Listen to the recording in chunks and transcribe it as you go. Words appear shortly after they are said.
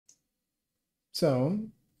So,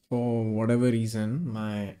 for whatever reason,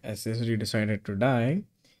 my SSD decided to die,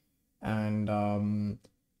 and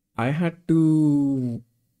I had to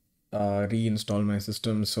reinstall my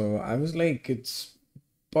system. So I was like, it's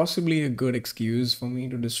possibly a good excuse for me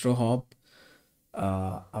to distro hop.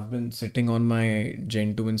 I've been sitting on my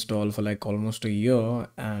Gen 2 install for like almost a year,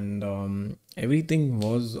 and everything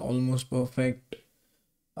was almost perfect.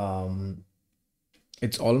 Um,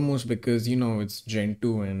 it's almost because it's Gen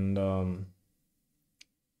 2 and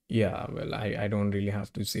yeah, well, I don't really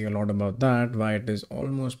have to say a lot about that, why it is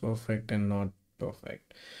almost perfect and not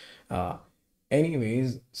perfect. Uh,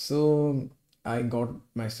 Anyways, so I got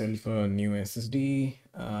myself a new SSD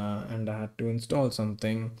and I had to install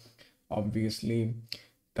something. Obviously,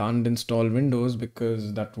 can't install Windows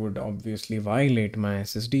because that would obviously violate my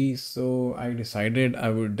SSD. So I decided I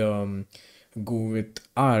would go with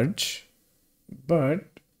Arch, but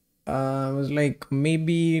I was like,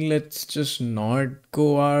 maybe let's just not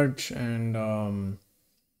go Arch and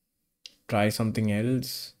try something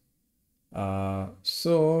else.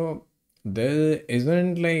 So there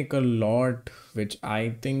isn't like a lot which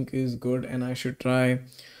I think is good and I should try.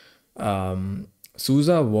 SUSE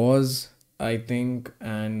was, I think,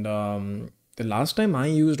 and the last time I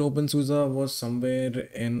used OpenSUSE was somewhere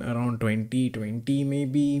in around 2020,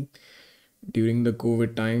 maybe during the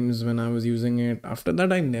COVID times when I was using it. After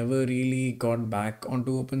that, I never really got back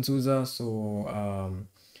onto OpenSUSE. So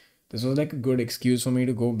this was like a good excuse for me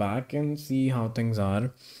to go back and see how things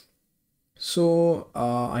are. So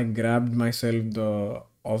I grabbed myself the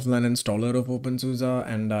offline installer of OpenSUSE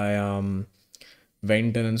and I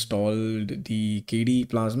went and installed the KDE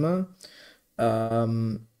Plasma.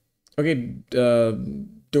 Um, okay,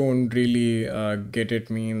 don't really get at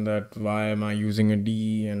me in that why am I using a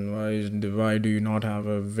D and why do you not have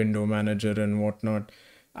a window manager and whatnot.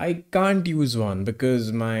 I can't use one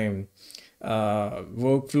because my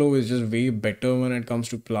workflow is just way better when it comes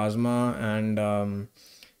to Plasma and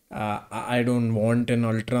I don't want an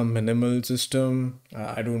ultra minimal system.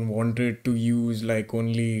 I don't want it to use like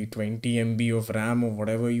only 20 MB of RAM or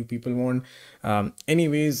whatever you people want.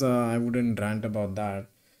 Anyways, I wouldn't rant about that.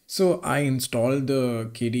 So I installed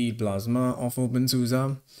the KDE Plasma of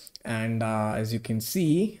OpenSUSE, and as you can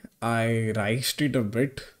see, I riced it a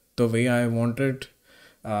bit the way I wanted.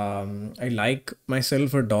 I like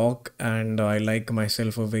myself a dock and I like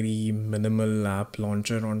myself a very minimal app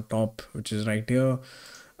launcher on top, which is right here.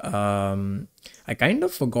 I kind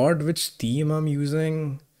of forgot which theme I'm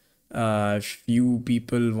using. If you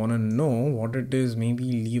people want to know what it is, maybe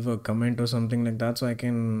leave a comment or something like that so I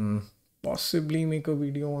can possibly make a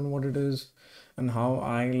video on what it is and how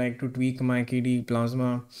I like to tweak my KD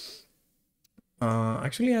Plasma.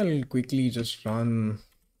 Actually, I'll quickly just run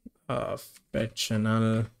fetch and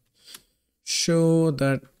I'll show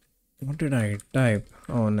that. What did I type?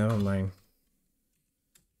 Oh, never mind.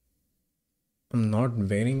 I'm not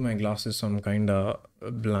wearing my glasses, so I'm kind of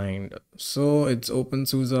blind. So it's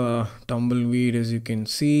OpenSUSE Tumbleweed, as you can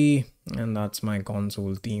see, and that's my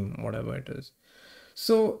console theme, whatever it is.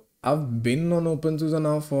 So I've been on OpenSUSE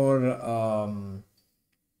now for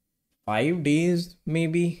 5 days,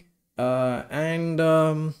 maybe,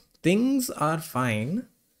 and things are fine.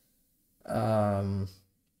 Um,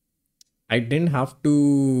 I didn't have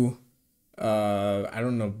to, I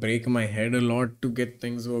don't know, break my head a lot to get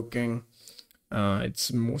things working.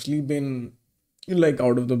 It's mostly been like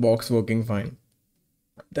out of the box working fine.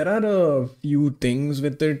 There are a few things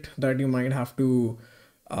with it that you might have to,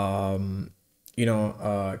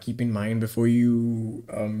 keep in mind before you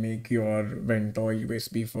make your Ventor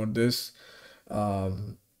USB for this.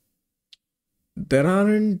 Um, there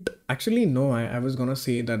aren't actually no. I was gonna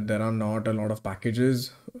say that there are not a lot of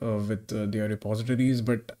packages with their repositories,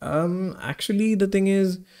 but actually the thing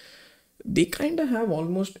is they kind of have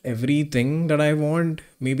almost everything that I want.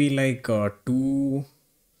 Maybe like two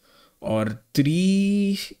or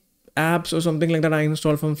three apps or something like that I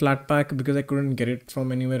installed from Flatpak because I couldn't get it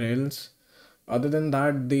from anywhere else. Other than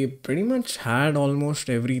that, they pretty much had almost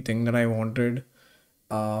everything that I wanted.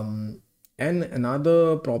 And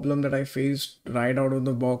another problem that I faced right out of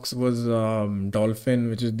the box was Dolphin,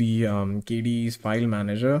 which is the KDE's file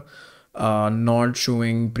manager, not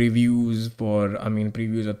showing previews for, I mean,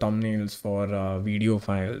 previews or thumbnails for video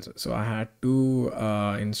files. So I had to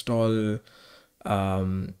install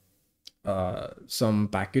um, some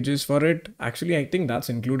packages for it. Actually, I think that's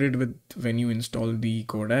included with when you install the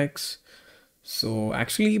codecs. So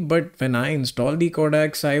actually, but when I installed the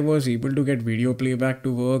codecs, I was able to get video playback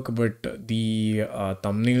to work, but the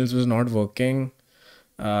thumbnails was not working.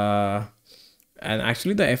 Uh, And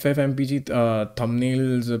actually, the FFmpeg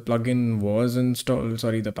thumbnails plugin was installed.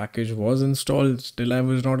 Sorry, the package was installed. Still, I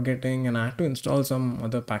was not getting, and I had to install some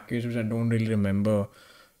other package which I don't really remember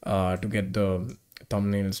to get the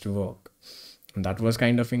thumbnails to work. And that was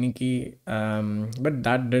kind of finicky, but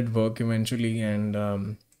that did work eventually, and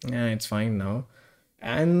yeah, it's fine now.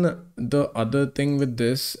 And the other thing with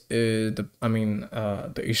this is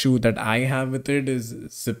the issue that I have with it is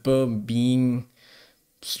zipper being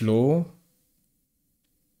slow.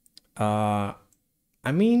 uh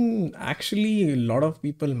actually, a lot of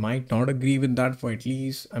people might not agree with that. For at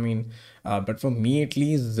least, but for me at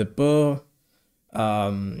least, zipper,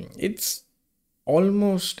 it's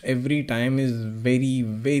almost every time is very,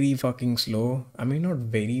 very fucking slow. I mean, not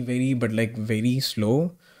very, very, but like very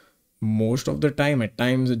slow most of the time. At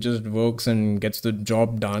times it just works and gets the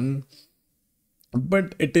job done,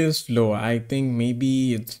 but it is slow. I think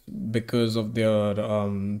maybe it's because of their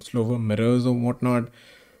slower mirrors or whatnot.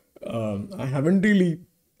 I haven't really,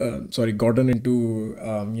 gotten into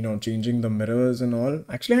changing the mirrors and all.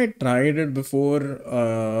 Actually, I tried it before,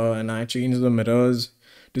 and I changed the mirrors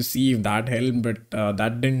to see if that helped, but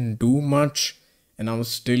that didn't do much. And I was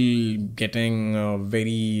still getting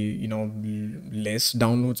very, less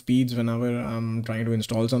download speeds whenever I'm trying to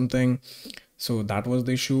install something. So that was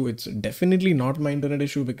the issue. It's definitely not my internet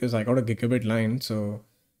issue because I got a gigabit line, so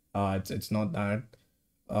it's not that.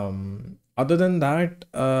 Other than that,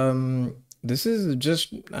 this is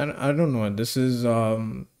just, I don't know. This is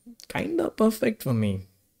kind of perfect for me.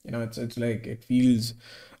 It's like it feels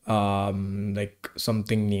like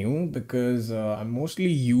something new because I'm mostly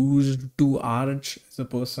used to Arch as a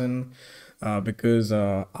person, because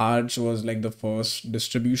Arch was like the first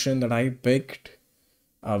distribution that I picked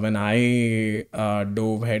when I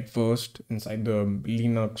dove headfirst inside the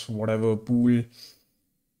Linux whatever pool.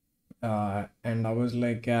 And I was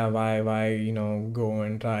like, yeah, why, go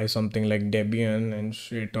and try something like Debian and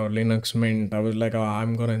shit or Linux Mint. I was like, oh,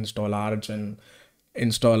 I'm gonna install Arch, and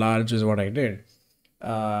install Arch is what I did.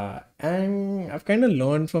 And I've kind of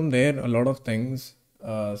learned from there a lot of things.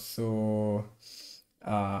 I'm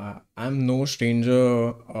no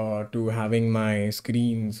stranger to having my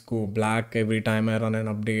screens go black every time I run an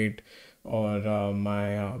update, or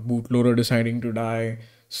my bootloader deciding to die.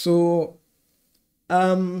 So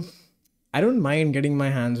um, I don't mind getting my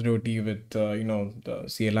hands dirty with the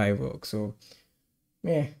CLI work. So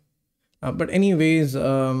yeah. But anyways,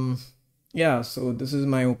 yeah. So this is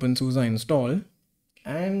my OpenSUSE install,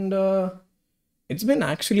 and it's been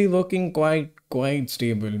actually working quite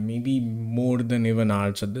stable. Maybe more than even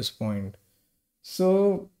Arch at this point.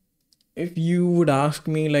 So if you would ask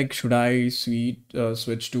me, like, should I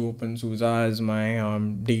switch to OpenSUSE as my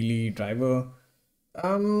daily driver?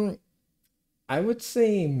 Um, I would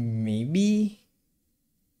say maybe.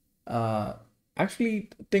 Uh, Actually,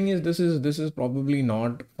 the thing is, this is probably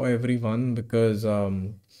not for everyone because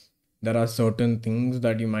there are certain things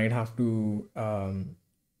that you might have to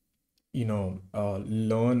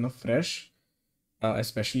learn afresh,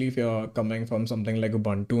 especially if you're coming from something like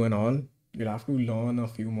Ubuntu and all. You'll have to learn a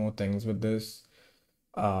few more things with this.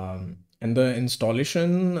 And the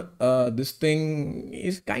installation, this thing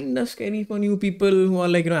is kind of scary for new people who are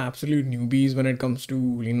like, absolute newbies when it comes to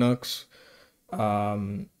Linux.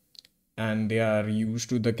 Um, and they are used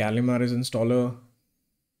to the Calamares installer.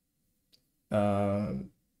 Uh,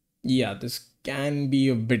 yeah, this can be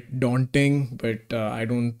a bit daunting, but I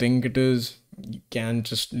don't think it is. You can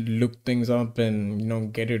just look things up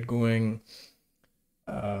and get it going.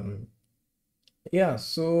 Yeah,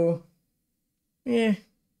 so yeah,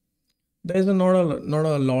 there's not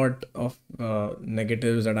a lot of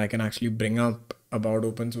negatives that I can actually bring up about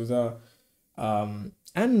OpenSUSE.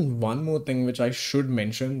 And one more thing which I should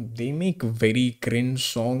mention, they make very cringe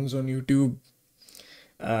songs on YouTube.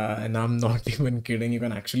 And I'm not even kidding. You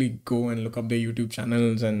can actually go and look up their YouTube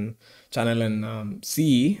channel and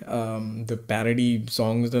see the parody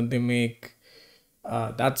songs that they make.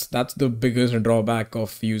 That's the biggest drawback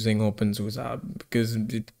of using OpenSUSE, because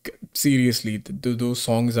seriously, those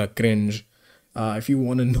songs are cringe. If you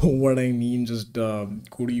want to know what I mean, just go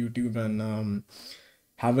to YouTube and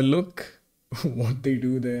have a look what they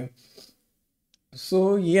do there.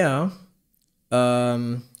 So yeah,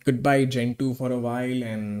 goodbye Gentoo for a while,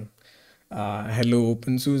 and hello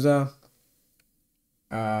OpenSUSE.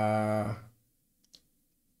 Uh,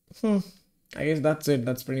 hmm, I guess that's it.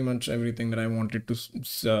 That's pretty much everything that I wanted to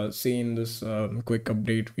say in this quick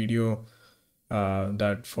update video.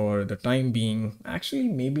 That for the time being, actually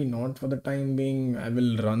maybe not for the time being, I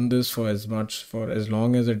will run this for as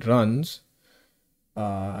long as it runs,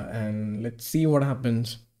 and let's see what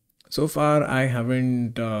happens. So far, I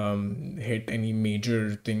haven't hit any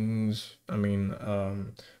major things.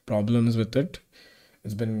 Problems with it.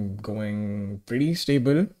 It's been going pretty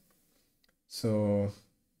stable. So,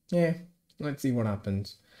 yeah, let's see what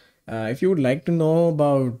happens. If you would like to know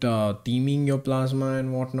about theming your plasma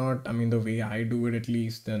and whatnot, the way I do it at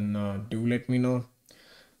least, then do let me know.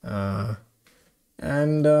 Uh,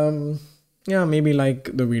 and yeah, maybe like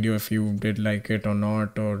the video if you did like it or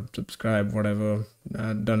not, or subscribe, whatever.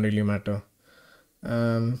 Doesn't really matter.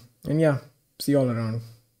 And yeah, see you all around.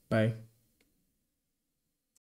 Bye.